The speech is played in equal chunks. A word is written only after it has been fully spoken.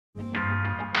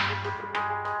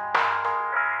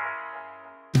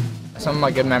Some of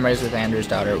my good memories with Andrew's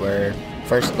daughter were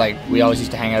first, we always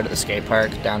used to hang out at the skate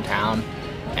park downtown,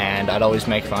 and I'd always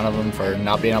make fun of him for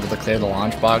not being able to clear the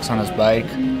launch box on his bike.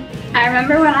 I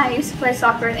remember when I used to play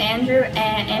soccer with Andrew,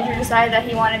 and Andrew decided that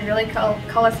he wanted really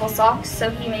colorful socks, so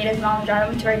he made his mom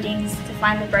drive him to Radine's to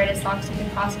find the brightest socks he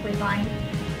could possibly find.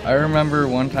 I remember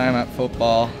one time at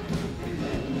football,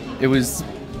 it was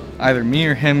either me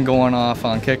or him going off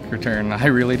on kick return. I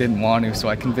really didn't want to, so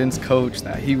I convinced coach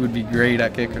that he would be great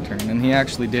at kick return, and he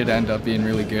actually did end up being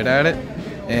really good at it,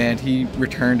 and he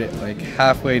returned it like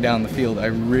halfway down the field. I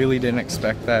really didn't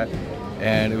expect that,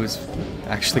 and it was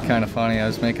actually kind of funny. I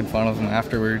was making fun of him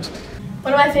afterwards.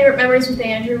 One of my favorite memories with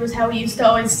Andrew was how he used to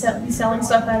always be selling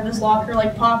stuff out of his locker,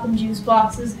 like pop and juice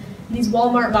boxes and these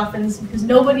Walmart muffins, because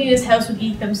nobody in his house would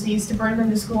eat them, so he used to bring them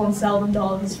to school and sell them to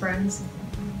all of his friends.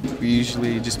 We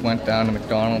usually just went down to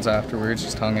McDonald's afterwards,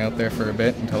 just hung out there for a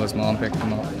bit until his mom picked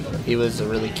him up. He was a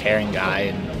really caring guy,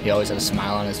 and he always had a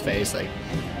smile on his face.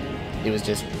 He was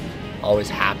just always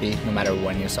happy no matter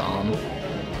when you saw him.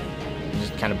 He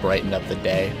just kind of brightened up the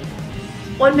day.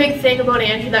 One big thing about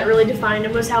Andrew that really defined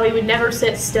him was how he would never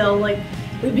sit still. We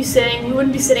wouldn't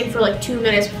be sitting for 2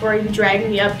 minutes before he'd be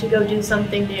dragging me up to go do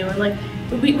something new. And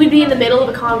we'd be in the middle of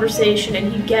a conversation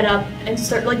and he'd get up and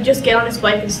start, just get on his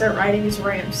bike and start riding his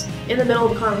ramps in the middle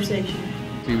of a conversation.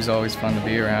 He was always fun to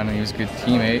be around, and he was a good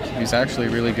teammate. He was actually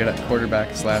really good at quarterback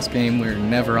his last game. We were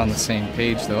never on the same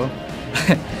page though.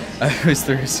 I was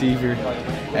the receiver,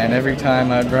 and every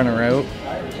time I'd run a route,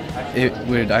 it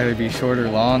would either be short or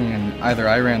long, and either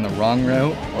I ran the wrong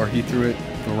route or he threw it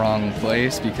the wrong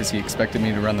place because he expected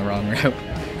me to run the wrong route.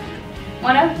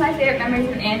 One of my favorite memories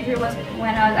with Andrew was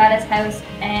when I was at his house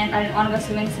and I didn't want to go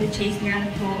swimming, so he chased me around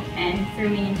the pool and threw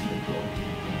me into the pool.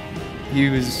 He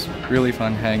was really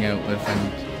fun to hang out with,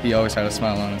 and he always had a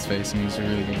smile on his face, and he was a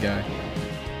really good guy.